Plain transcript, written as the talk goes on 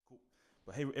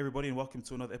But hey, everybody, and welcome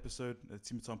to another episode of the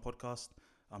Team Time podcast.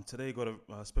 Today, we got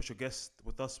a special guest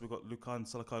with us. We've got Lukan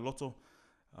Salakai Lotto,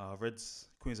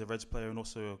 Queensland Reds player, and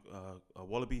also a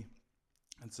Wallaby.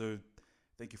 And so,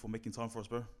 thank you for making time for us,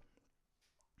 bro.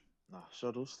 Nah,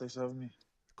 Shuttles, thanks for having me.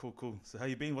 Cool. So, how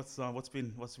you been? What's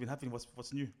been happening?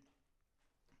 What's new?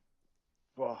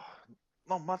 Well,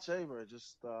 not much, bro.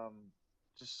 Just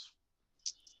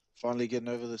finally getting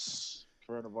over this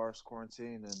coronavirus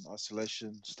quarantine and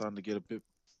isolation, starting to get a bit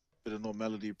of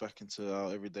normality back into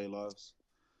our everyday lives.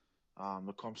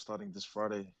 The comp's starting this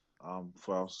Friday,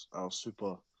 for our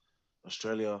Super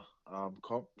Australia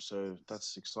comp, so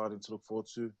that's exciting to look forward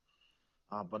to.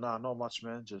 But nah, not much,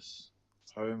 man. Just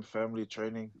home, family,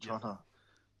 training, Yeah,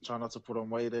 try not to put on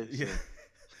weight, eh? yeah.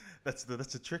 So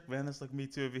That's a trick, man. That's like me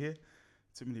too over here.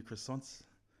 Too many croissants.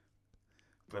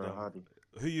 But bro, hardy.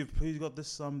 who you got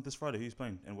this Friday? Who's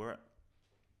playing and where at?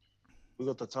 We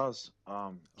got the Taz.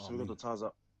 Oh So we got me. the Taz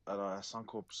up at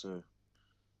Suncorp. So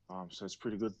it's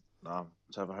pretty good. To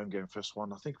have a home game first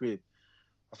one. I think they,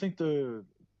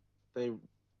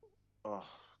 uh,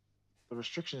 the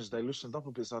restrictions they loosened up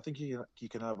a bit. So I think you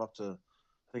can have up to,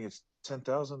 I think it's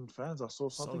 10,000 fans. I saw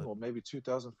something, Solid. or maybe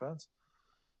 2,000 fans.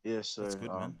 Yeah. That's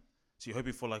good, man. So you're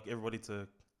hoping for like everybody to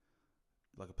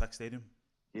like a packed stadium?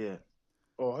 Yeah.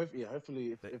 Or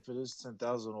hopefully That if it is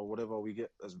 10,000 or whatever, we get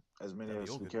as many that'd be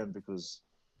all as we good. can because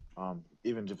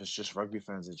even if it's just rugby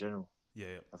fans in general,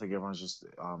 Yeah. I think everyone's just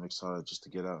excited just to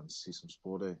get out and see some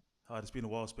sport. Eh? Hard. It's been a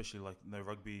while, especially like no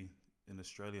rugby in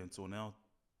Australia until now.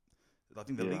 I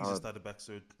think the Yeah, leagues just hard. started back,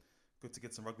 so good to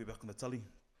get some rugby back on the telly. Get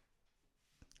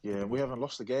Yeah, the and we boys. haven't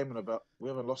lost the game in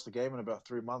about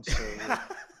 3 months. So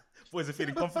Boys are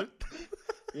feeling confident.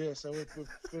 yeah, so we're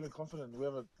feeling confident. We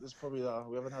haven't this probably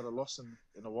we haven't had a loss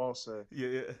in a while. So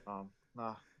Yeah.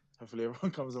 nah, hopefully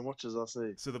everyone comes and watches. I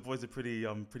see. So the boys are pretty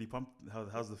pumped.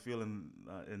 How's the feeling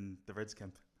in the Reds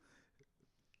camp?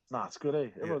 Nah, it's good. Eh?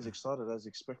 Yeah. Everyone's excited as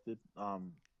expected.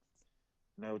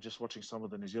 Just watching some of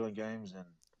the New Zealand games and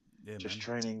Yeah, just man.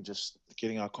 training, just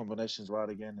getting our combinations right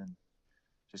again, and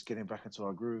just getting back into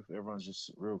our groove. Everyone's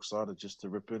just real excited just to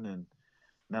rip in. And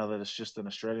now that it's just an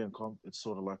Australian comp, it's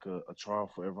sort of like a trial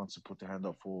for everyone to put their hand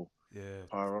up for Yeah.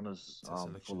 higher honors, Test for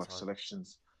selections like hard.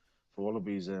 selections for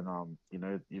Wallabies. And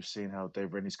you've seen how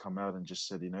Dave Rennie's come out and just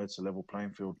said, it's a level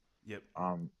playing field. Yep.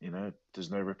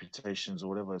 There's no reputations or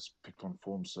whatever. It's picked on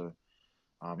form. So,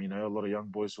 a lot of young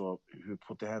boys who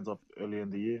put their hands up early in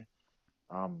the year.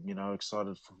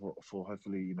 Excited for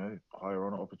hopefully higher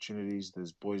honor opportunities.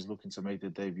 There's boys looking to make their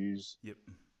debuts. Yep.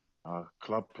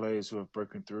 Club players who have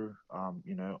broken through.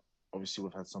 Obviously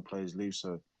we've had some players leave,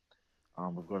 so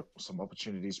we've got some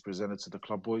opportunities presented to the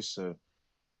club boys. So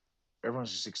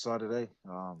everyone's just excited, eh?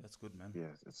 That's good, man.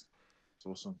 Yeah, it's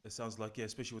awesome. It sounds like yeah,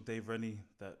 especially with Dave Rennie.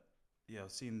 That yeah,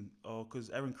 I've seen. Oh, because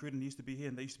Aaron Cruden used to be here,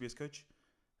 and they used to be his coach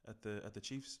at the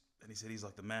Chiefs, and he said he's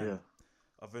like the man. Yeah,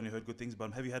 I've only heard good things about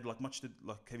him. Have you had like much to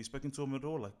like? Have you spoken to him at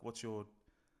all? Like, what's your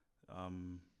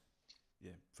um,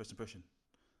 yeah, first impression?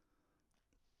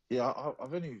 yeah. I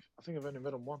think I've only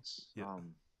met them once. Yeah,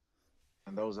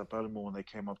 And that was at Ballymore when they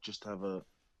came up just to have a.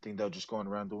 I think they were just going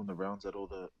around doing the rounds at all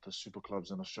the super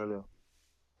clubs in Australia.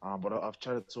 But I've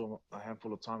chatted to him a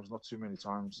handful of times, not too many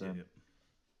times,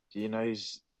 yeah. and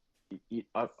he's.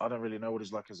 I don't really know what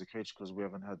he's like as a coach because we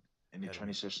haven't had any Had him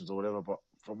training yet? sessions or whatever. But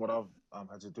from what I've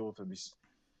had to deal with him, he's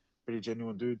pretty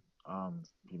genuine dude.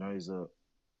 He's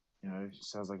he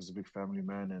sounds like he's a big family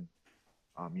man, and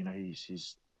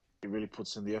he really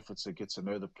puts in the effort to get to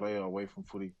know the player away from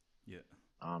footy. Yeah,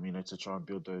 To try and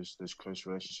build those close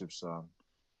relationships.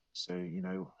 So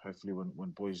hopefully when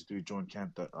boys do join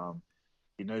camp, that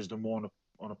he knows them more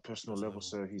on a personal personal level, level.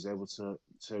 so he's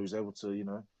able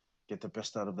to get the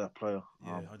best out of that player.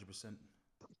 Yeah, 100%.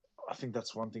 I think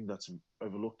that's one thing that's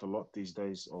overlooked a lot these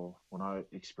days, or when I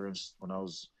experienced when I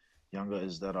was younger,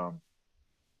 is that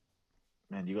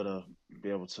man, you gotta be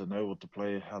able to know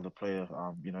how the player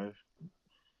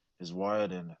is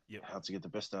wired and Yep. how to get the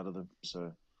best out of them.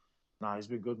 So nah, he's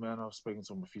been good, man. I've spoken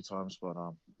to him a few times, but I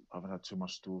haven't had too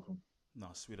much to do with him. No,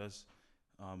 sweet as.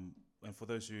 And for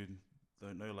those who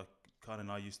don't know, like Khan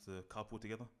and I used to carpool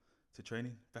together to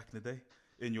training back in the day.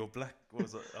 In your black, what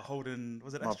was it, a Holden?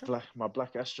 Was it Astra? My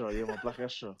black Astra, yeah, my black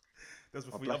Astra, That was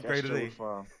my before you black upgraded,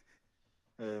 Astra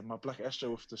eh? with my black Astra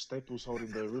with the staples holding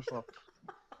the roof up.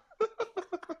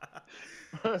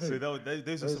 So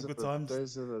those are some good times.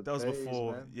 Those are the That was days,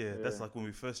 before, man. yeah. That's Yeah, like when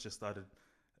we first just started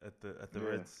at the yeah,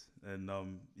 Reds, and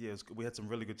yeah, we had some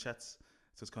really good chats.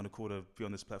 So it's kind of cool to be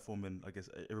on this platform, and I guess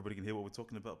everybody can hear what we're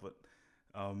talking about. But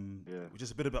yeah.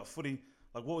 just a bit about footy.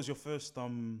 Like, what was your first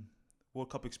World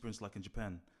Cup experience like in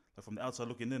Japan? like from the outside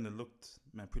looking in, it looked,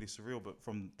 man, pretty surreal. But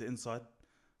from the inside,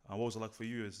 what was it like for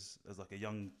you as like a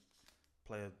young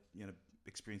player,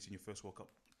 experiencing your first World Cup?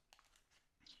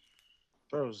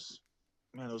 Bro,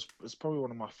 man, it's probably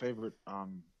one of my favorite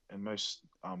and most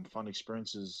fun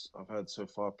experiences I've had so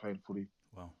far playing footy.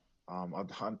 Wow.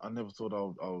 I never thought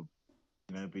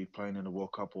I would be playing in a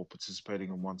World Cup or participating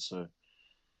in one. So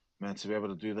man, to be able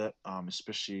to do that,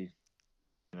 especially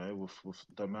with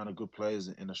the amount of good players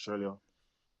in Australia,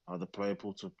 the player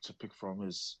pool to pick from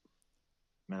is,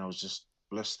 man, I was just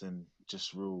blessed and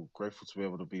just real grateful to be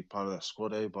able to be part of that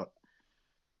squad. But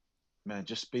man,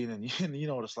 just being in you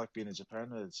know what it's like being in Japan.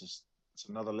 It's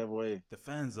another level. The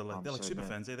fans are like, they're like So super man,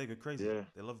 fans. They go crazy. yeah.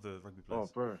 They love the rugby Oh,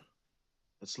 players. bro,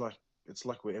 it's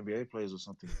like we're NBA players or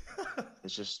something.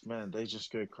 It's just, man, they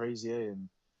just go crazy, and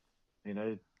you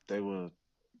know they were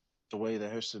the way they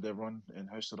hosted everyone and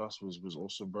hosted us was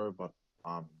awesome, bro. But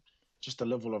um, just the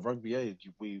level of rugby,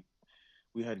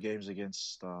 we had games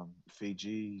against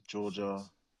Fiji, Georgia, Jeez.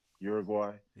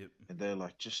 Uruguay, Yep. and they're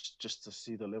like, just to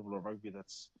see the level of rugby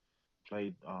that's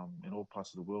played in all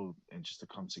parts of the world, and just to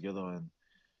come together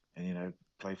and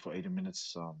play for 80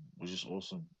 minutes was just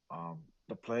awesome.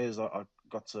 The players I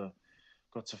got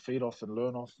to feed off and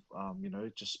learn off,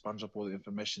 just sponge up all the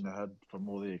information they had from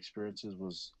all the experiences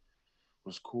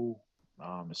was cool.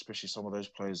 Especially some of those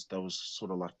players, that was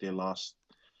sort of like their last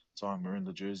time wearing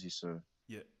the jersey. So,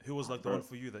 Yeah. Who was like the one bro,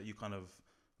 for you that you kind of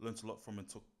learnt a lot from and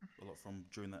took a lot from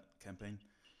during that campaign?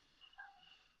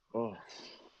 oh,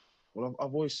 well,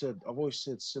 I've always said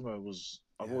Simo was.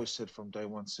 I've Yeah. always said from day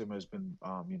one, Simo has been,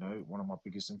 one of my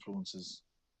biggest influences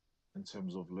in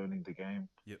terms of learning the game,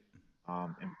 Yep.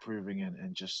 improving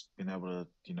and just being able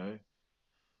to,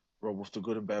 roll with the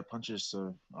good and bad punches.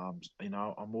 So,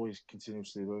 I'm always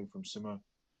continuously learning from Simo.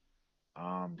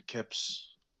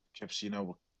 Keps, Keps,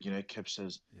 Keps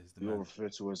says Yeah, he's the we all man. refer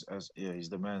to as yeah, he's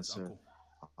the man. His So, uncle.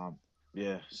 um,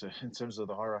 yeah. So in terms of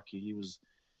the hierarchy, he was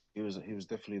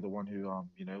definitely the one who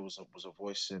was a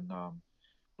voice and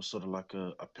was sort of like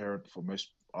a parent for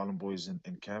most Island boys in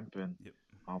camp and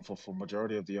Yep. for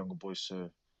majority of the younger boys. So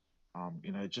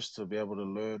just to be able to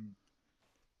learn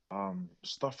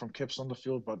stuff from Keps on the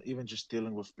field, but even just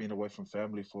dealing with being away from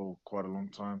family for quite a long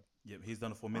time. Yep. He's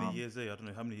done it for many Um, years. I don't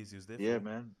know how many years he was there yeah, for.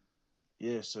 man.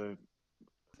 Yeah, so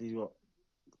he's got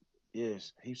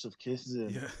heaps of kids,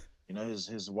 and Yeah.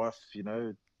 his wife.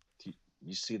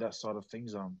 You see that side of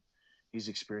things. He's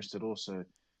experienced it also.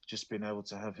 Just being able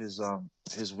to have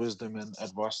his wisdom and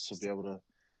advice to be able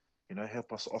to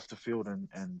help us off the field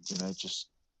and just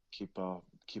keep our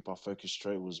focus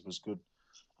straight was good.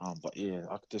 But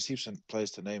yeah, there's heaps of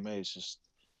players to name. It's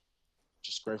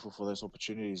just grateful for those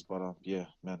opportunities. But yeah,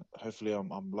 man, hopefully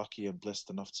I'm lucky and blessed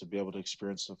enough to be able to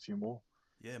experience a few more.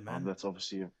 Yeah, man. That's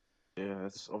obviously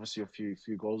a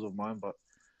few goals of mine, but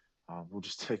we'll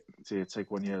just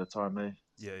take one year at a time, eh?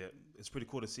 Yeah, yeah. It's pretty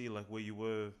cool to see like where you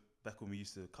were back when we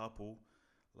used to carpool,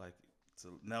 like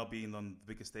to now being on the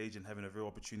biggest stage and having a real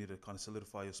opportunity to kind of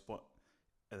solidify your spot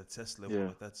at a test level. Yeah,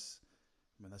 Like that's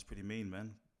pretty mean,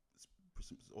 man.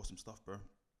 It's awesome stuff, bro.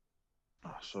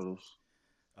 shuttles.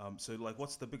 So like,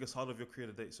 what's the biggest highlight of your career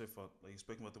to date so far? Like you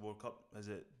spoken about the World Cup. Has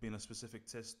it been a specific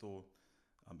test or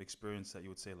experience that you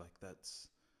would say like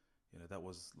that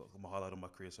was like my highlight of my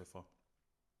career so far?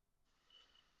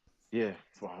 Yeah,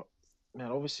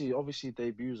 man. Obviously,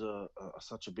 debuts are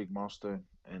such a big milestone,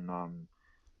 and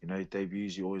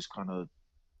debuts you always kind of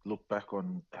look back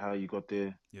on how you got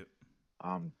there, Yep.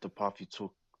 the path you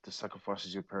took, the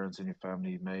sacrifices your parents and your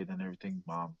family made, and everything.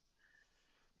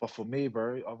 But for me,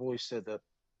 bro, I've always said that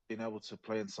being able to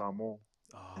play in Samoa in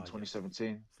Ah, yeah.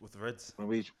 2017, With the Reds. when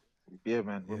we, yeah,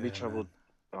 man, when we Yeah, man. traveled,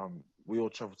 we all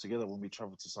traveled together when we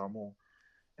traveled to Samoa,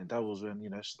 and that was when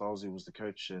Stalzy was the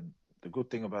coach. And the good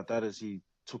thing about that is he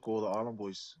took all the Island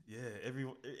boys, Yeah,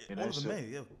 everyone, all of them, so man.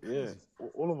 Yeah, yeah, crazy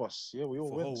all of us, yeah, we all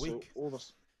for a went. whole So week.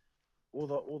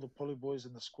 all the poly boys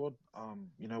in the squad,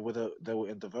 whether they were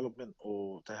in development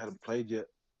or they hadn't played yet,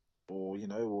 or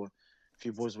a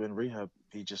few boys were in rehab,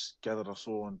 he just gathered us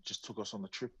all and just took us on the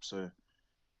trip. So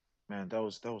man, that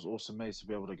was awesome, mate, to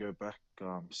be able to go back,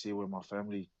 see where my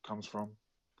family comes from.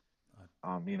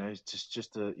 Uh,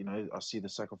 Just to, I see the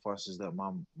sacrifices that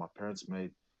my parents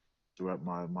made throughout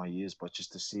my years, but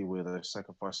just to see where those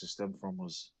sacrifices stem from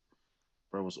was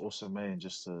awesome, mate. And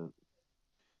just to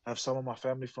have some of my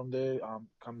family from there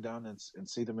come down and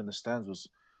see them in the stands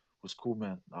was cool,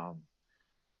 man.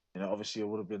 Obviously it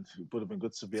would have been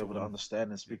good to be to able to win.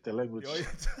 understand and Yeah. speak the Oh, language.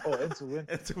 Oh, and to win,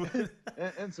 yeah. And to win.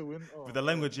 and to win. But Oh, the bro.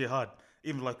 language is hard,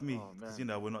 even like me, Oh because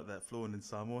man, we're not that fluent in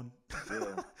Samoan.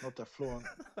 yeah, not that fluent,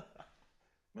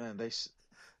 man.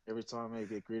 every time I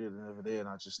get greeted and over there, and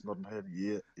I just nod my head.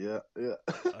 Yeah, yeah, yeah.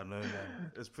 I know, man.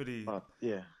 It's pretty. But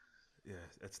yeah, Yeah,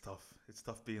 it's tough. It's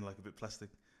tough being like a bit plastic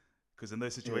because in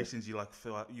those yeah, situations you like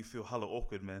feel you feel hella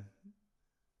awkward, man.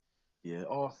 yeah.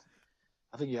 Oh,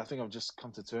 I think yeah, I think I've just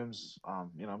come to terms.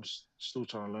 I'm still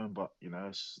trying to learn, but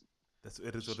That's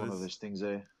it is just what it one of is. those things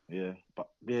there. Yeah, but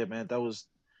yeah, man,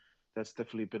 that's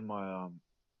definitely been my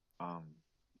um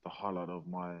the highlight of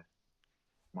my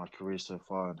career so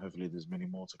far, and hopefully there's many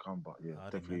more to come. But yeah,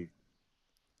 Hardy, man, definitely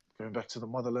going back to the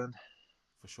motherland.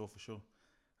 for sure, for sure.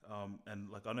 And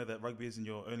like I know that rugby isn't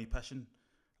your only passion.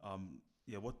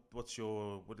 Yeah, what do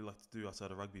you like to do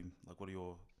outside of rugby? Like, what are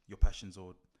your passions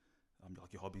or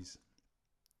like your hobbies?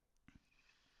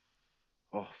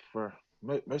 Oh, for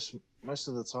most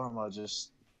of the time, I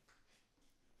just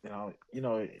you know you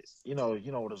know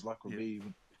you know what it's like with Yeah, me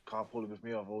carpooling with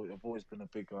me. I've always been a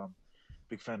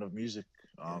big fan of music.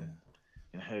 yeah,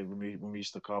 Hey, when we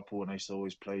used to carpool, and I used to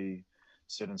always play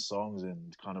certain songs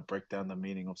and kind of break down the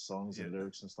meaning of songs yeah. and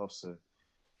lyrics and stuff. So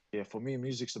yeah, for me,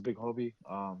 music's a big hobby.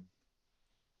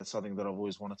 It's something that I've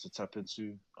always wanted to tap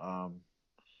into.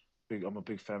 I'm a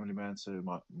big family man, so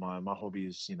my hobby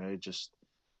is just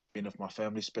being with my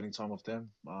family, spending time with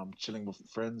them, chilling with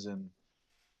friends, and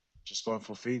just going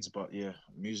for feeds. But yeah,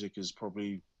 music is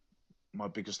probably my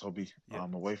biggest hobby. Yeah.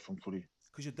 Away from footy.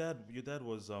 Because your dad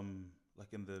was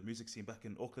like in the music scene back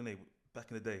in Auckland,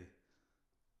 back in the day.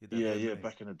 Your dad Yeah, had a yeah, minute.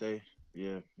 back in the day.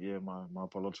 Yeah, yeah, my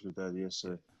biological dad. Yeah,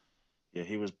 Yeah. so yeah,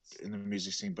 he was in the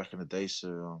music scene back in the day.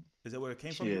 Is that where it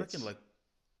came So from? yeah, You reckon? it's Like,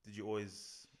 did you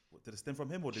always did it stem from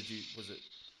him, or did you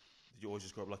always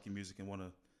just grow up liking music and want to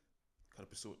kind of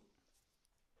pursue it?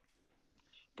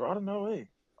 but I don't know. Hey,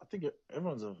 I think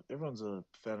everyone's a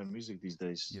fan of music these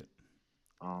days. Yeah.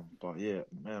 But yeah,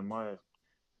 man,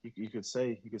 you could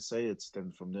say it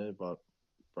stemmed from there, but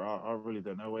I really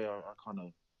don't know. Way I kind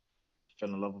of fell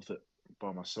in love with it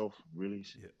by myself, really.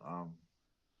 Yeah. Um,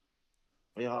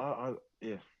 but yeah,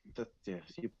 yeah, yeah,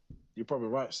 you're probably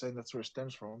right saying that's where it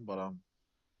stems from. But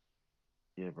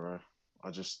yeah, bro,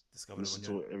 I just Discovered it when listen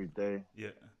you're to it every day. yeah.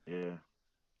 Yeah,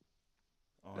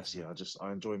 Oh, that's 100%. yeah.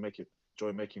 I enjoy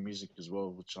making music as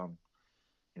well, which I'm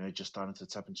just starting to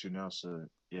tap into now. So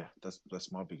yeah,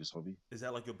 that's my biggest hobby. Is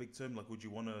that like your big term? Like, would you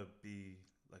want to be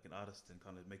like an artist and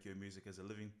kind of make your music as a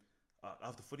living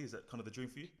after footy? Is that kind of the dream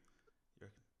for you? You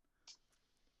reckon?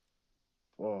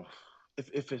 Well,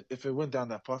 if it went down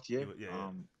that path, yeah, Yeah, yeah.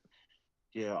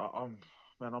 yeah, I'm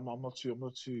man, I'm not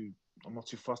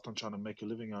too fast on trying to make a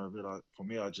living out of it. For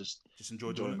me, I just Just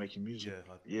enjoy doing enjoy it. making music. Yeah,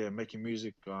 Yeah, making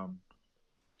music.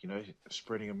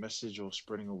 Spreading a message or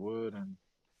spreading a word. And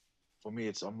for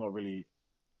me, I'm not really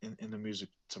in the music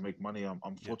to make money.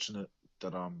 I'm yeah, fortunate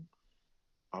that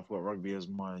I've got rugby as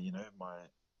my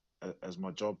as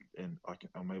my job, and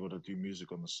I'm able to do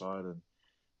music on the side and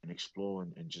explore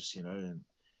and just and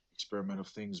experiment of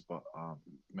things. But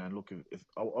man, look, if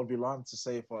I'll be lying to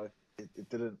say if it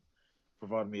didn't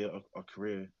provide me a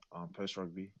career post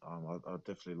rugby, I'd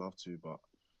definitely love to. But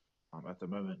at the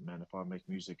moment, man, if I make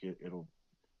music, it'll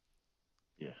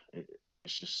yeah,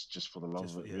 it's just for the love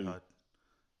just of it, yeah. really. Hard.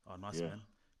 Oh, nice Yeah, man.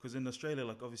 Because in Australia,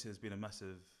 like obviously, there's been a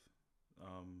massive,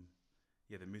 um,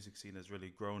 yeah, the music scene has really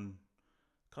grown,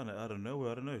 kind of out of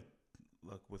nowhere. I don't know,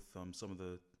 like with some of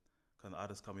the kind of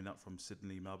artists coming up from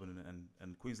Sydney, Melbourne,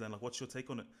 and Queensland. Like, what's your take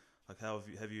on it? Like, how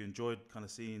have you enjoyed kind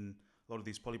of seeing a lot of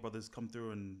these poly brothers come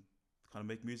through and kind of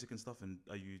make music and stuff? And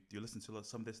do you listen to like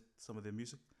some of their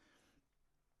music?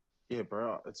 yeah,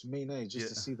 bro. It's mean, Yeah, just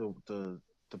to see the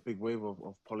big wave of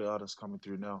poly artists coming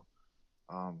through now.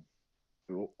 Um,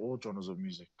 through all genres of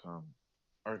music.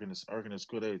 I reckon it's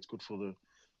good. It's good for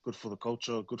the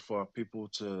culture, good for our people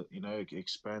to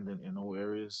expand in all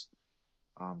areas.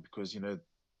 Because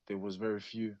there was very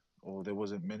few, or there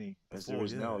wasn't many as there before,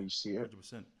 is yeah, now.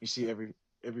 100%. You see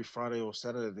every Friday or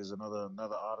Saturday there's another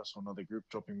artist or another group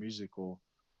dropping music or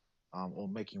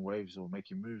making waves or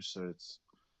making moves. So it's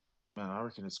man, I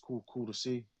reckon it's cool to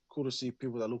see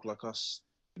people that look like us,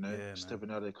 Yeah, man.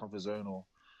 stepping out of their comfort zone or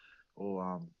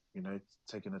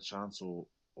taking a chance or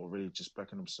really just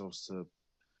backing themselves to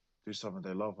do something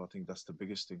they love. I think that's the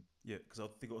biggest thing. Yeah, because I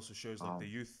think it also shows like the Um,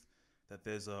 youth that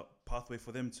there's a pathway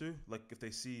for them too. Like if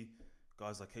they see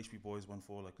guys like HB Boys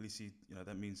 1-4, like Lisi,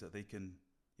 that means that they can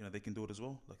do it as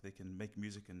well. Like they can make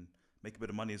music and make a bit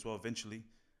of money as well eventually.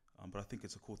 But I think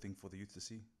it's a cool thing for the youth to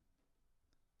see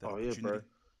that oh yeah, bro. opportunity.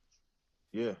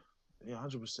 Yeah, yeah,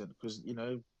 100%. Because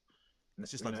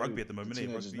It's just like rugby at the the moment, eh?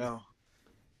 teenagers Rugby. now,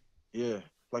 yeah,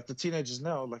 like the teenagers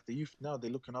now, like the youth now,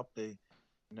 they're looking up.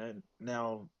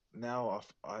 Now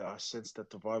I sense that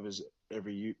the vibe is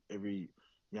every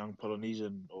young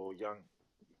Polynesian or young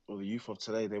or the youth of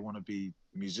today, they want to be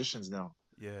musicians now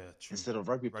Yeah, true. instead of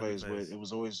rugby Rugby players. Where players it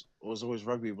was always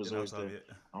rugby. It was in our always time, the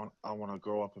yeah, I want to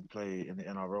grow up and play in the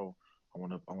NRL. I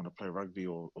want to play rugby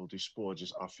or do sport.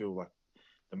 Just I feel like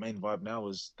the main vibe now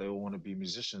is they all want to be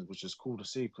musicians, which is cool to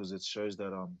see because it shows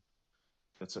that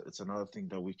it's another thing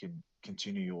that we can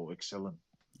continue or excel in.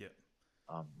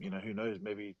 yeah, Who knows?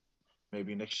 Maybe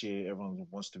next year everyone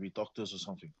wants to be doctors or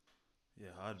something. yeah.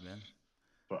 Hard man.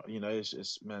 But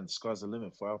it's man, the sky's the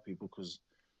limit for our people because,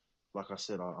 like I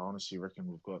said, I honestly reckon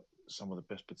we've got some of the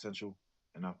best potential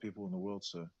in our people in the world.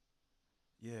 So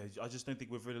Yeah, I just don't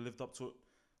think we've really lived up to it.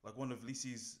 Like one of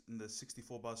Lisi's in the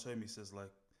 64 bars home, he says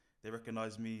like they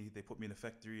recognize me, they put me in a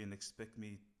factory and expect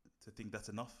me to think that's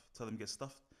enough. Tell them get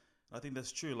stuffed. And I think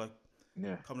that's true. Like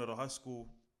yeah, coming out of high school,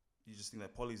 you just think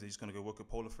that Polly's they're just gonna go work at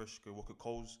Polar Fresh, go work at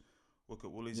Coles, work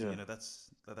at Woolies, and yeah, that's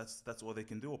all they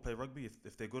can do or play rugby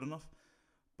if they're good enough.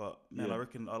 But man, I yeah,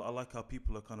 reckon I like how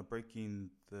people are kind of breaking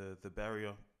the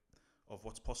barrier of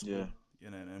what's yeah, possible,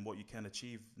 and what you can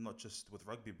achieve, not just with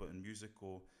rugby, but in music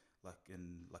or like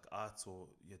in like art or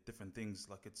yeah, different things.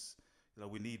 Like it's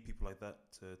we need people like that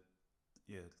to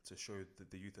to show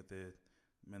the youth that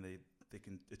they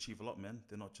can achieve a lot, man.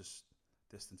 They're not just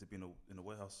destined to be in a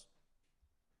warehouse.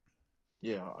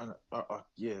 yeah, and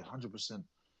yeah, 100%.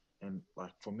 And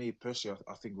like for me personally,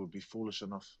 I think we'd be foolish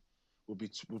enough, would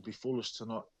be foolish to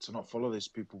not follow these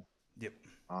people. Yep,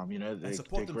 and They're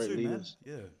support them great too, man. leaders.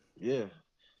 Yeah, Yeah,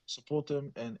 support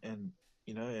them and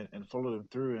and follow them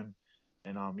through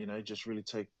and just really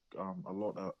take a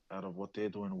lot out of what they're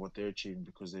doing and what they're achieving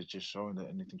because they're just showing that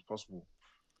anything's possible.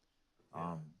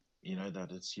 yeah. Um,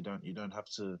 that it's you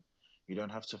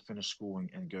don't have to finish school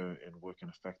and go and work in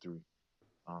a factory.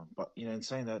 But in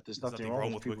saying that, there's There's nothing nothing wrong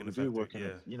wrong with with people working in who a do factory. work in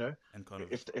it. Yeah, and kind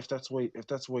of If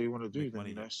that's what you want to do, make then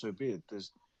money. Yep, so be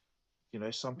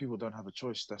it. Some people don't have a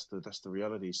choice. That's the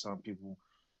reality. Some people,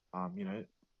 um, you know,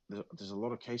 there's a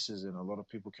lot of cases and a lot of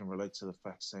people can relate to the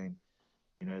fact saying,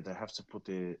 they have to put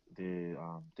their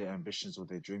ambitions or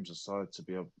their dreams aside to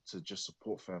be able to just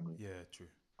support family. yeah, true.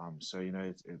 So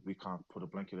we can't put a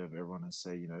blanket over everyone and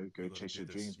say, You go got to chase do your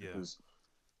this. dreams Yeah, because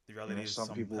the reality is some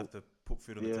some have people, to put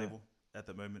food on the yeah, table at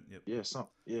the moment. Yep.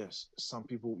 some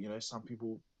people, some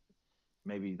people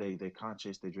maybe they can't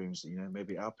chase their dreams.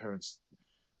 Maybe our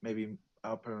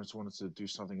parents wanted to do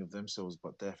something of themselves,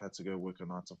 but they've had to go work a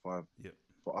 9 to 5 Yep.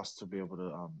 for us to be able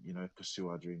to pursue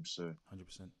our dreams. So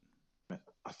 100%.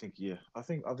 I think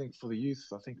for the youth,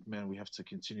 I think man, we have to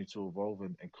continue to evolve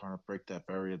and kind of break that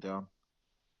barrier down.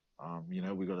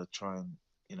 We got to try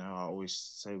and I always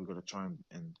say we got to try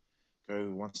and go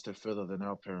one step further than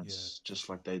our Yeah, parents, for just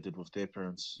sure. like they did with their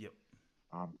parents. Yep.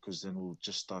 Because then we'll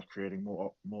just start creating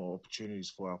more opportunities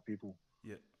for our people.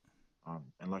 Yeah.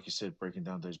 And like you said, breaking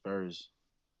down those barriers.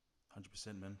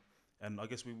 100%, man. And I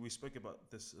guess we spoke about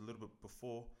this a little bit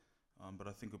before, but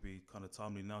I think it'll be kind of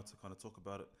timely now to kind of talk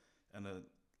about it. And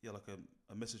yeah, like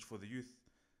a message for the youth,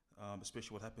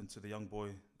 especially what happened to the young boy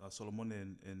Solomon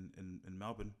in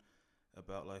Melbourne,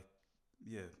 about like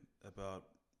yeah about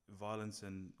violence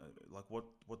and like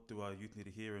what do our youth need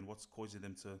to hear and what's causing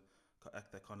them to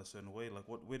act that kind of certain way. Like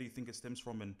where do you think it stems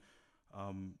from, and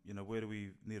where do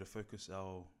we need to focus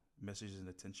our messages and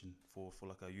attention for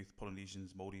like our youth,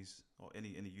 Polynesians, Maldives, or any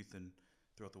youth in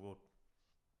throughout the world.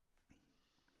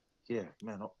 Yeah,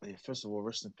 man. Yeah, first of all,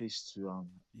 rest in peace to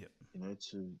Yep, you know,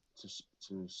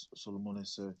 to Solomon.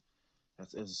 So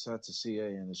it's sad to see,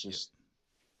 and it's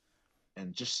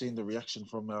yep, just seeing the reaction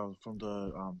from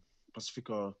the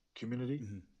Pacifica community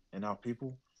mm-hmm. and our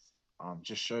people,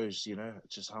 just shows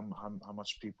just how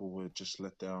much people were just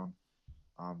let down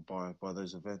by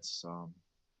those events.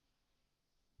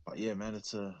 But yeah, man,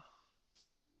 it's a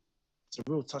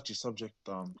real touchy subject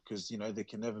because there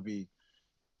can never be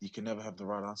you can never have the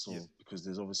right answer Yep. because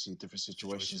there's obviously different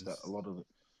situations that a Situations. lot of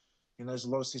there's a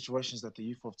lot of situations that the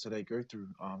youth of today go through.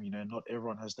 Not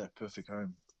everyone has that perfect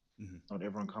home. Mm-hmm. Not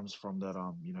everyone comes from that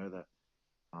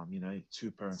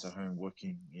two parents at home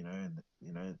working, and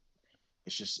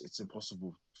it's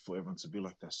impossible for everyone to be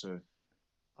like that. So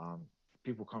um,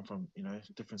 people come from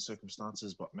different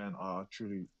circumstances, but man,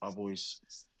 I've always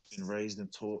been raised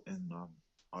and taught, and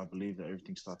I believe that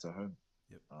everything starts at home.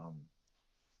 Yep. Um,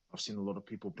 I've seen a lot of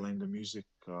people blame the music,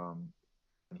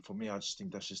 and for me, I just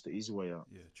think that's just the easy way out.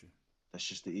 Yeah. True. That's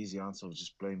just the easy answer of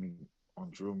just blaming on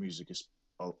drill music. It's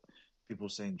uh, people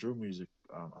saying drill music.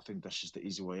 I think that's just the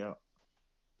easy way out.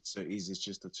 It's so easy. It's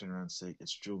just to turn around and say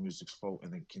it's drill music's fault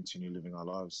and then continue living our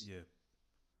lives. Yeah.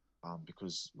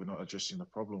 Because we're not addressing the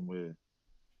problem. We're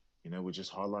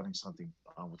just highlighting something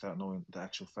without knowing the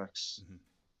actual facts.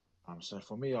 Mm-hmm. So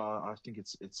for me, I think it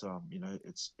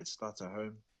starts at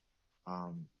home.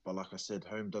 But like I said,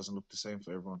 home doesn't look the same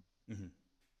for everyone.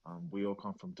 Mm-hmm. We all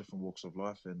come from different walks of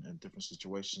life and different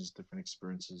situations, different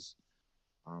experiences.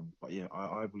 But yeah,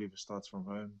 I believe it starts from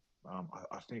home.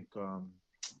 I think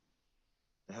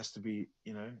it has to be,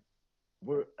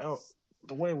 we're out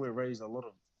the way we're raised. A lot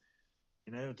of,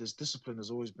 there's discipline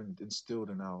has always been instilled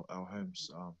in our homes.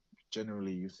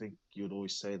 Generally, you think you'd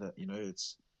always say that,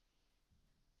 it's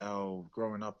our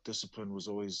growing up discipline was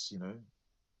always,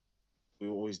 we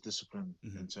were always disciplined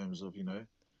Mm-hmm. in terms of,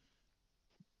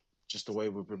 just the way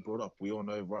we've been brought up. We all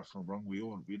know right from wrong. We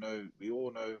all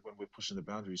know when we're pushing the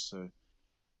boundaries. So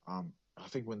I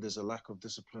think when there's a lack of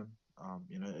discipline,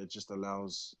 it just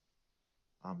allows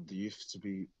the youth to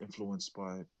be influenced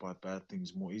by bad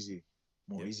things more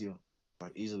Yep. easier,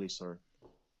 like easily. Sorry,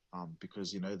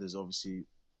 because there's obviously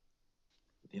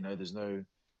there's no,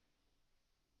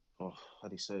 oh, how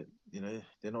do you say it?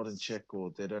 They're not in check,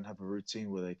 or they don't have a routine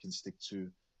where they can stick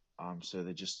to. So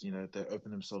they just they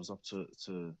open themselves up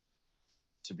to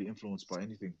be influenced by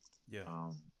anything. Yeah.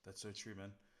 Um, That's so true,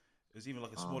 man. It was even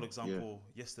like a small yeah, example.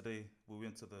 Yesterday, we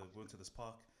went to this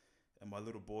park, and my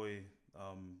little boy, there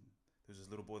was this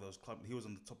little boy that was climbing. He was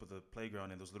on the top of the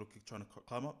playground, and there was a little kid trying to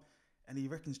climb up, and he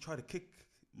reckons tried to kick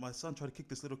my son tried to kick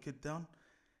this little kid down,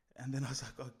 and then I was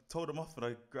like, I told him off, and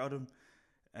I grabbed him,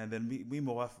 and then me and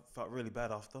my wife felt really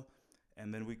bad after,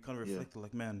 and then we kind of yeah, reflected,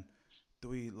 like, man, do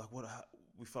we like what?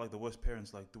 We felt like the worst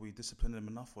parents. Like, do we discipline them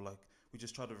enough, or like we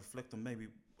just try to reflect on maybe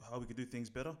how we could do things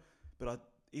better? But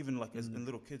even like as mm, in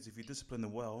little kids, if you discipline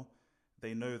them well,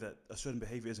 they know that a certain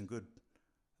behavior isn't good.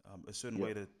 A certain yeah,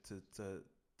 way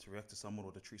to react to someone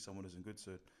or to treat someone isn't good.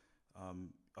 So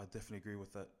I definitely agree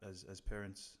with that. As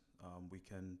parents, we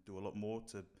can do a lot more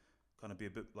to kind of be a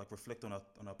bit like reflect on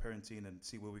our parenting and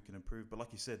see where we can improve. But like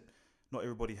you said, not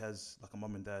everybody has like a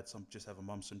mum and dad. Some just have a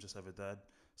mum, some just have a dad.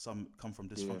 Some come from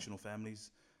yeah, dysfunctional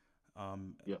families.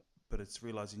 Um, yeah, but it's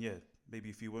realizing, yeah, maybe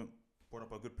if you weren't brought up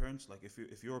by good parents, like if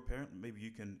you're a parent, maybe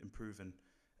you can improve and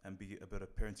be a better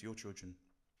parent to your children.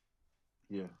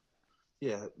 yeah,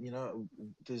 yeah.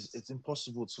 It's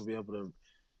impossible to be able to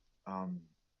um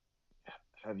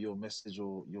have your message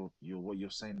or your what you're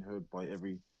saying heard by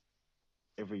every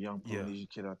young Yeah, Polynesian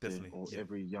kid out there, definitely. or Yep.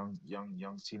 every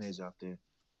young teenager out there.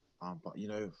 But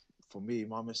for me,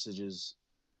 my message is,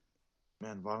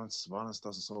 man, violence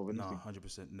doesn't solve Nah, anything.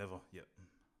 100% never. Yep.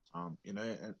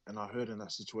 And I heard in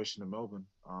that situation in Melbourne,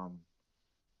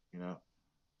 you know,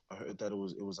 I heard that it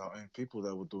was our own people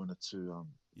that were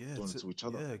Yeah, doing it to each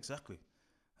other. yeah, exactly.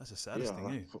 That's the Yeah, saddest thing,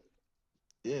 like eh?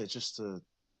 yeah, just to,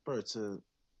 bro, to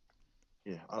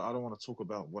yeah. I don't want to talk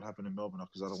about what happened in Melbourne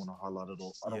because I don't want to highlight it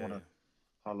all. I don't Yeah, want yeah. to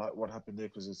highlight what happened there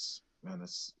because it's, man,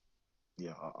 it's,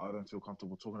 yeah. I don't feel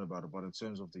comfortable talking about it. But in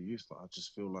terms of the youth, I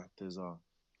just feel like the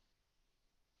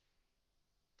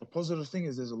positive thing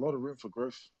is there's a lot of room for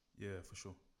growth. Yeah, for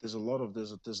sure. There's a lot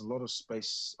of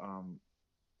space, and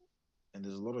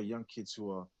there's a lot of young kids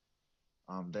who are,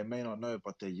 they may not know,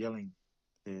 but they're yelling,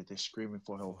 they're screaming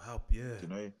for help. For help, yeah. You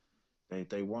know,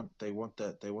 they want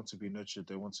to be nurtured,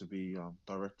 they want to be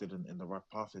directed in the right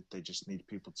path. They just need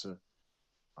people to,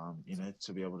 To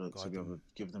to be able to guide them.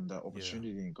 give them that Yeah.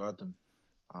 opportunity and guide them.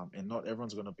 And not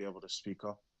everyone's going to be able to speak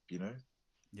up. You know,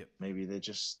 Yep. maybe they're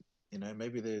just,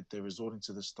 maybe they're resorting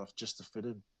to this stuff just to fit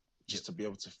in, Yep. just to be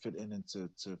able to fit in and to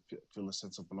feel a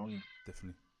sense of belonging.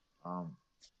 Definitely. Um,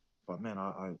 but man,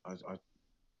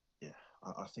 yeah,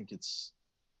 I think it's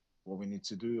what we need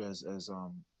to do as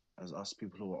us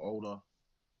people who are older.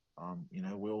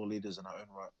 We're all leaders in our own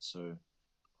right. So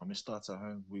it starts at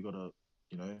home. You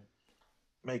know,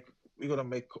 make we gotta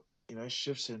make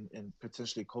shifts and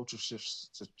potentially cultural shifts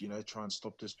to try and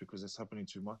stop this because it's happening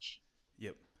too much.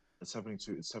 Yep. It's happening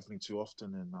too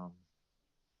often, and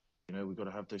we got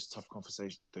to have those tough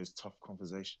conversations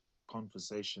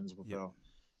with Yep.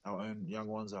 our own young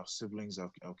ones, our siblings,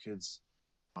 our kids.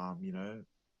 Um, you know,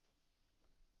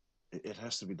 it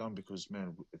has to be done because,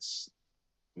 man,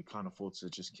 we can't afford to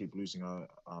just keep losing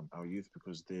our youth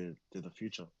because they're the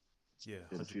future. Yeah.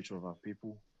 They're the 100. future of our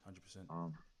people. 100%.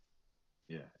 Um,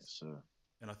 yeah, so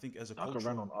And I think as a I could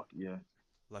run culture, on. Yeah,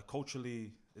 like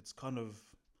culturally, it's kind of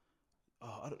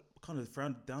kind of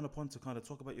frowned down upon to kind of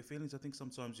talk about your feelings. I think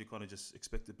sometimes you kind of just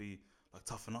expect to be like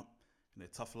toughen up,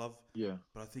 tough love. yeah,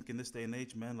 But I think in this day and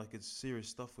age, man, like it's serious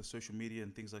stuff with social media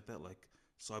and things like that, like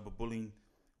cyberbullying,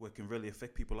 where it can really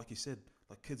affect people. Like you said,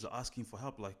 like kids are asking for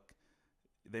help. Like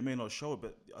they may not show it,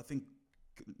 but I think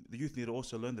the youth need to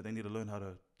also learn that they need to learn how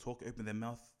to talk, open their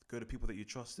mouth, go to people that you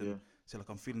trust, and yeah, say like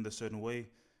I'm feeling this certain way.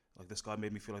 Like this guy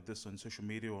made me feel like this on social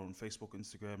media or on Facebook,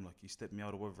 Instagram. Like he stepped me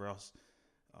out or whatever else,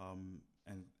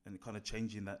 and kind of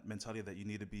changing that mentality that you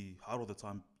need to be hard all the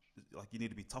time. like you need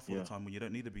to be tough all the yeah, time when you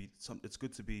don't need to be. It's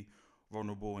good to be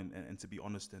vulnerable and to be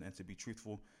honest and to be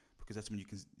truthful, because that's when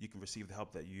you can receive the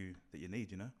help that you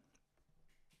need. You know.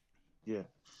 yeah,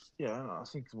 yeah. And I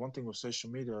think one thing with social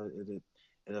media,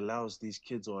 it allows these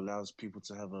kids or allows people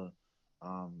to have a,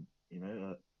 you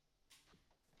know,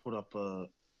 put up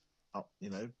you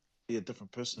know, be a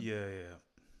different person. Yeah,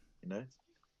 yeah,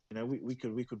 You know, we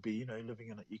could be, living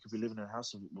in you could be living in a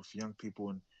house with young people,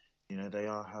 and they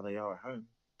are how they are at home,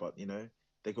 but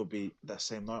they could be that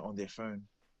same night on their phone,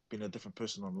 being a different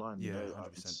person online. yeah,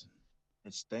 100%.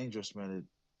 It's dangerous, man.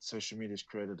 Social media has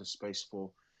created a space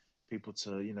for people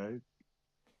to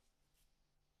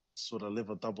sort of live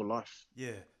a double life,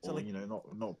 Yeah. So or like,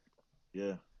 not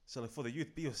yeah, for the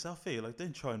youth, be yourself, eh? Like,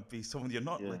 don't try and be someone you're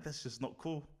not. yeah, Like, that's just not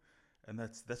cool, and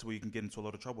that's where you can get into a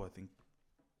lot of trouble, I think.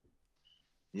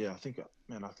 yeah. I think,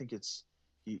 man, I think it's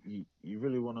you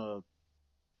really want to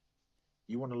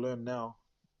learn now,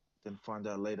 then find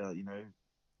out later,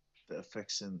 the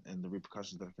effects and the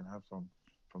repercussions that it can have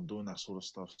from doing that sort of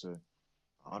stuff. So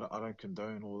I don't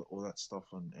condone all that stuff,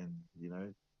 and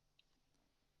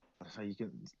how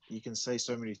you can say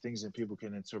so many things and people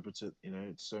can interpret it,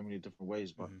 so many different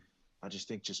ways. But Hmm. I just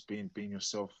think just being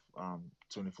yourself,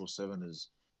 24/7 is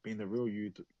being the real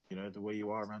you, the way you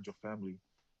are around your family.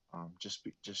 I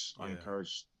Yeah.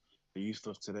 encourage the youth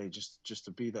of today just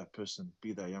to be that person,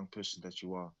 be that young person that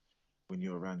you are when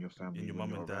you're around your In family, your when mum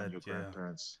you're and around dad, your yeah.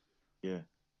 grandparents. Yeah.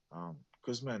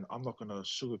 Because man, I'm not gonna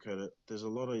sugarcoat it.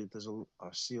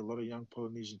 I see a lot of young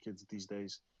Polynesian kids these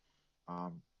days.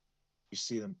 Um, you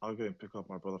see them. I go and pick up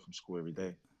my brother from school every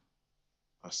Yeah. day.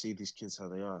 I see these kids how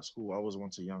they are at school. I Yeah. was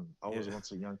once a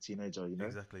young teenager.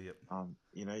 Exactly. Yep.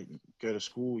 You go to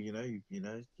school.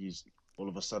 You all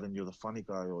of a sudden you're the funny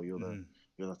guy, or Hmm.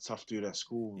 you're the tough dude at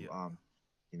school. Yep.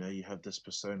 You have this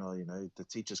persona. The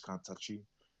teachers can't touch you.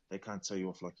 They can't tell you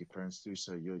off like your parents do.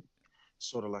 So you're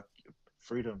sort of like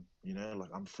freedom.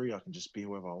 Like I'm free. I can just be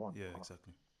whoever I want. Yeah.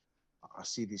 Exactly. I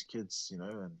see these kids,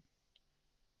 and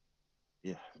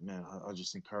yeah, man, I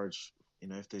just encourage,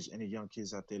 if there's any young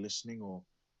kids out there listening, or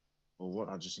what,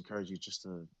 I just encourage you just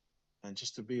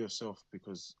to be yourself,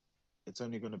 because it's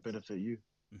only going to benefit you.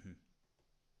 Hmm.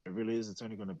 It really is. It's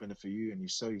only going to benefit you, and you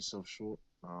sell yourself short.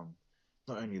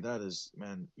 Not only that is,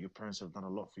 man, your parents have done a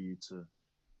lot for you to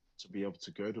be able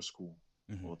to go to school,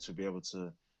 Hmm. or to be able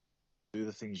to do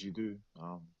the things you do.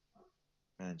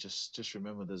 And just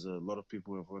remember, there's a lot of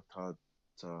people who have worked hard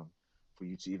to, for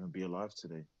you to even be alive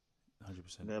today.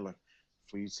 100%. And they're like,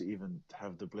 for you to even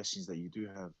have the blessings that you do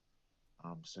have.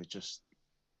 So just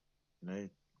you know,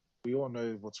 we all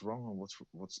know what's wrong and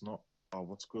what's not,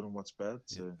 what's good and what's bad.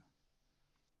 Yeah. So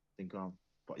I think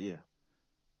but yeah,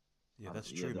 Yeah.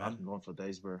 That's yeah, true, I man. can go on for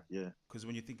days, bro. Yeah, Because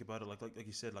when you think about it, like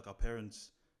you said, like our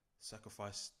parents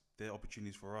sacrificed their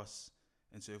opportunities for us,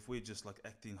 and so if we're just like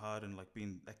acting hard and like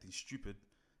being acting stupid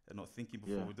and not thinking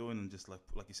before yeah, we're doing, and just like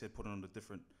you said, putting on a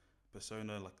different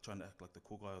persona, like trying to act like the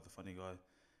cool guy or the funny guy,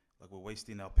 like we're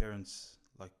wasting our parents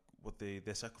like what their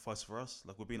sacrifice for us.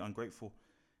 Like we're being ungrateful.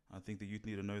 I think the youth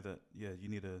need to know that. Yeah, you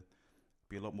need to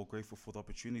be a lot more grateful for the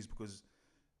opportunities, because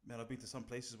man, I've been to some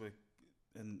places where,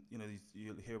 and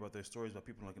you hear about those stories about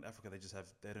people like in Africa,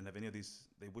 they don't have any of these.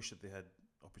 They wish that they had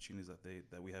opportunities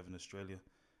that we have in Australia.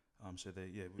 So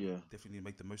we yeah, definitely need to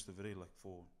make the most of it, like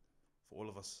for all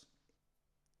of us.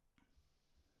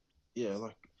 yeah.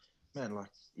 Like, man,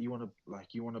 like you want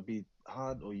to be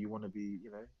hard, or you want to be,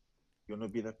 you want to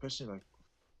be that person, like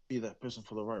be that person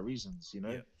for the right reasons.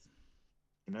 Yeah.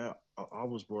 I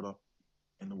was brought up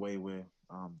in a way where,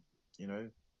 you know,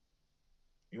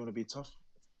 you want to be tough.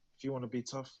 If you want to be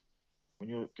tough, when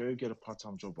you go get a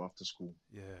part-time job after school,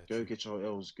 Yeah. go True. get your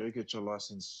L's, go get your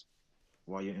license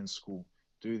while you're in school.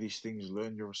 Do these things,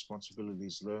 learn your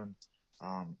responsibilities,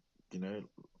 um, you know,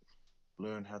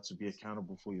 learn how to be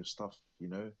accountable for your stuff.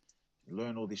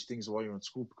 Learn all these things while you're in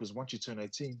school, because once you turn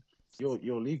 18,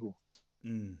 you're legal.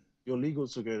 Mm. You're legal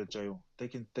to go to jail. They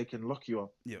can lock you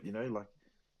up. Yep. Like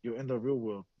you're in the real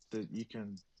world. That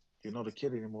you're not a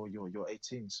kid anymore. You're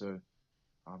 18. So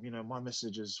my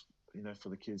message is, for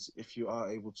the kids, if you are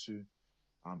able to,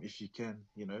 if you can,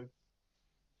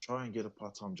 try and get a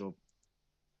part-time job.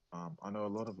 I know a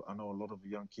lot of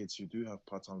young kids who do have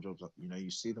part-time jobs.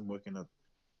 You see them working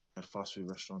at fast food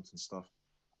restaurants and stuff.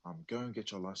 Go and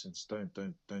get your license.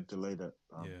 Don't delay that.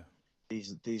 Yeah.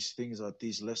 These things are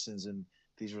these lessons and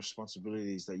these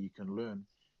responsibilities that you can learn.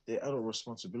 They're adult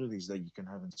responsibilities that you can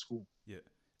have in school. Yeah.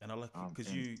 And I like because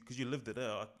And you lived it there.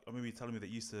 I remember you telling me that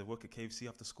you used to work at KFC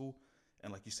after school,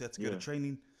 and like you said to go to yeah,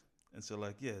 training, and so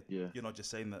like yeah, you're not just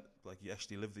saying that, like you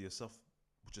actually lived it yourself,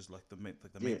 which is like the main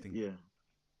yeah, thing. yeah.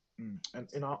 And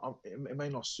it may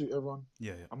not suit everyone.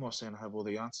 Yeah, yeah, I'm not saying I have all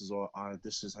the answers or I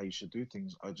this is how you should do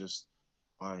things.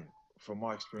 I from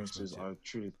my experiences, experience. Yeah,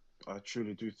 I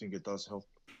truly do think it does help.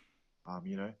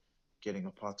 You know, getting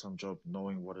a part-time job,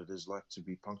 knowing what it is like to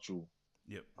be punctual,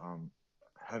 yep, um,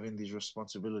 having these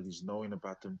responsibilities, knowing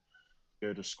about them,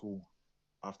 go to school,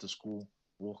 after school,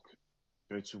 walk,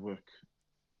 go to work,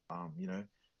 you know,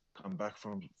 come back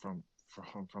from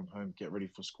home, get ready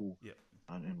for school, yep,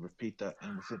 and repeat that.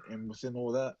 And within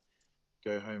all that,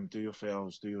 go home, do your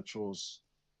fails, do your chores,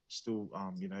 still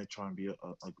you know, try and be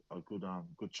a good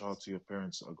good child to your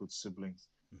parents, a good sibling,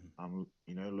 hmm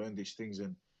you know, learn these things.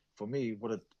 And for me,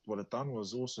 what it done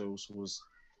was also was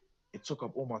it took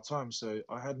up all my time, so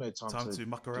I had no time time to, to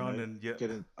muck you around know, and yeah,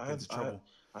 get in. get into trouble.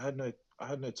 I had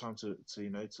no time to you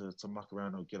know to muck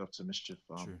around or get up to mischief.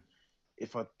 True.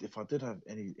 If I did have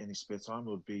any spare time,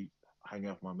 it would be hanging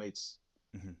out with my mates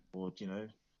hmm or you know,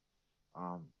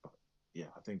 but yeah,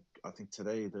 I think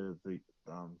today the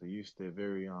youth, they're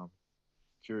very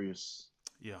curious.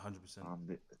 Yeah, 100%.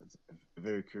 They're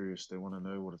very curious. They want to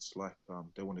know what it's like.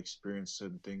 They want to experience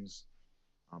certain things.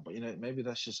 But you know, maybe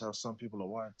that's just how some people are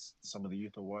wired. Some of the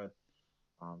youth are wired.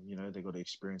 You know, they got to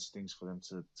experience things for them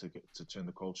to turn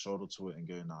the cold shoulder to it and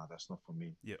go, nah, that's not for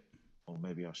me, Yep. or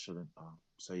maybe I shouldn't.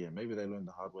 So yeah, maybe they learned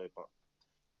the hard way. But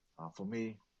for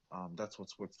me, that's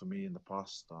what's worked for me in the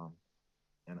past.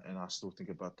 And I still think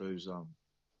about those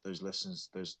lessons,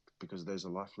 those because those are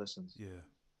life lessons. Yeah.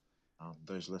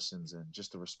 Those lessons and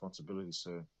just the responsibility.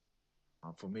 So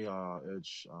for me, I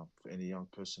urge for any young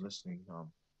person listening,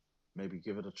 maybe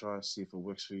give it a try, see if it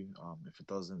works for you. If it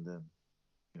doesn't, then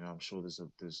you know I'm sure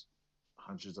there's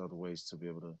hundreds of other ways to be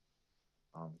able to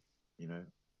um, you know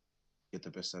get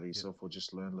the best out of Yep. yourself or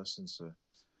just learn lessons. So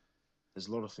there's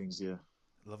a lot of things. Yeah,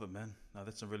 Love it, man. Now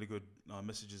that's some really good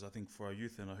messages, I think, for our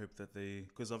youth, and I hope that they,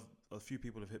 because I've a few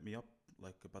people have hit me up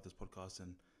like about this podcast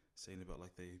and saying about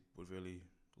like they would really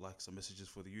like some messages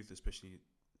for the youth, especially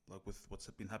like with what's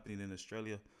been happening in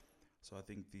Australia. So I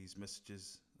think these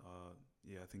messages,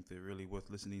 yeah, I think they're really worth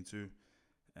listening to,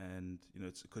 and you know,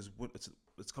 it's because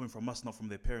it's coming from us, not from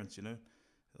their parents, you know.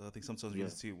 I think sometimes we yeah,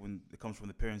 see it when it comes from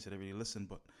the parents, they don't really listen,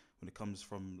 but when it comes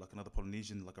from like another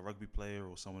Polynesian, like a rugby player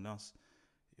or someone else,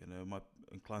 you know, it might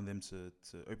incline them to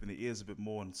open their ears a bit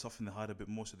more and soften their heart a bit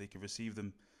more so they can receive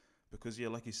them. Because yeah,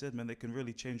 like you said, man, they can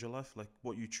really change your life. Like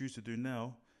what you choose to do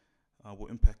now will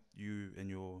impact you and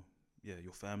your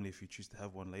family if you choose to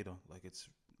have one later. Like it's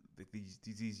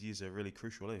these years are really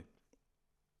crucial, eh?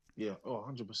 yeah. Oh,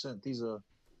 100%. These are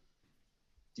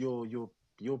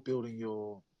you're building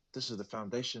your. This is the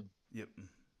foundation. Yep.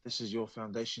 This is your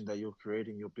foundation that you're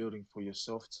creating. You're building for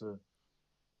yourself to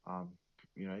um,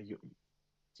 you know,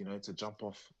 you know, to jump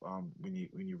off when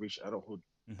you reach adulthood.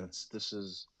 hmm That's this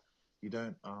is you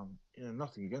don't you know,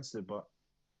 nothing against it, but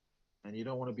and you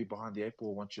don't want to be behind the eight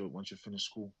ball once you finish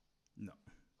school. No.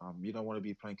 You don't want to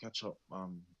be playing catch up.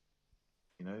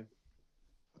 You know,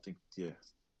 I think yeah,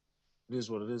 it is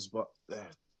what it is. But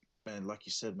man, like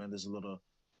you said, man, there's a lot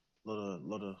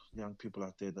of young people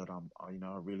out there that are, you know,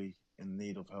 are really in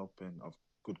need of help and of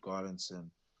good guidance and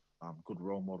good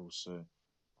role models. So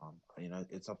you know,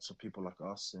 it's up to people like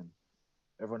us and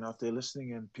everyone out there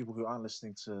listening and people who aren't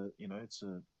listening to, you know,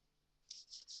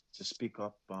 to speak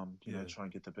up, you know, Yeah. try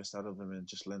and get the best out of them and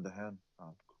just lend a hand.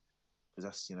 Because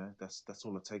that's, you know, that's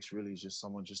all it takes really is just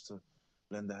someone just to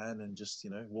lend a hand and just, you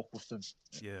know, walk with them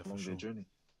Yeah, for along their sure. journey.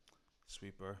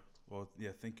 Sweet, bro. Well,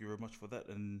 yeah, thank you very much for that.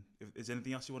 And if is there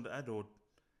anything else you want to add, or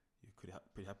you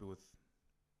pretty happy with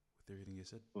everything you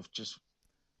said? With just,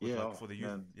 With yeah, like oh, for the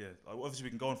youth, man, yeah. Like, obviously, we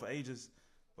can go on for ages,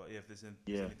 but yeah, if there's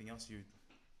yeah. anything else you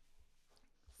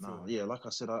Nah, feel, yeah, like I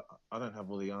said, I don't have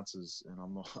all the answers, and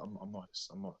I'm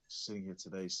not sitting here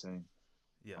today saying,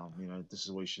 yeah, you know, this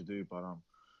is what you should do. But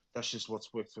that's just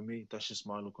what's worked for me. That's just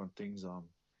my look on things.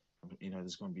 You know,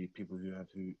 there's going to be people who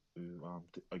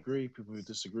agree, people who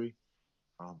disagree.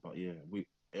 But yeah, we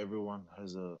everyone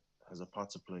has a part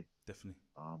to play. definitely.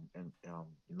 And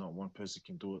not one person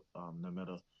can do it. No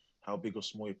matter how big or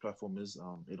small your platform is,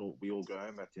 we all go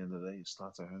home at the end of the day. It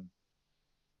starts at home.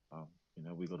 Um, you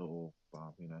know, we got to all,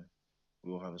 you know,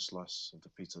 we all have a slice of the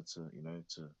pizza to, you know,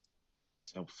 to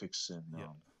help fix and, Yeah,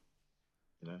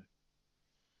 you know,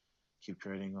 keep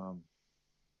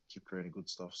keep creating good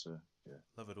stuff. So yeah,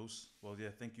 love it, also. Well, yeah,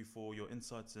 thank you for your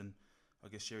insights and I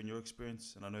guess sharing your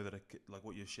experience. And I know that like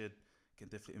what you shared can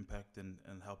definitely impact and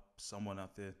help someone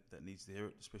out there that needs to hear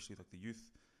it, especially like the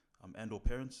youth, and or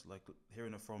parents. Like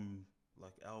hearing it from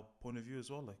like our point of view as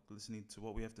well, like listening to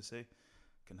what we have to say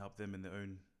can help them in their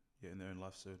own in their own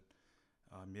life. So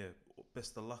yeah,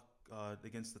 best of luck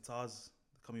against the Tars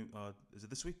coming. Is it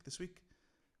this week? This week?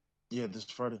 Yeah, this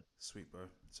Friday. Sweet, bro.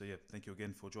 So yeah, thank you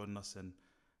again for joining us, and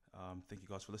thank you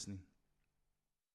guys for listening.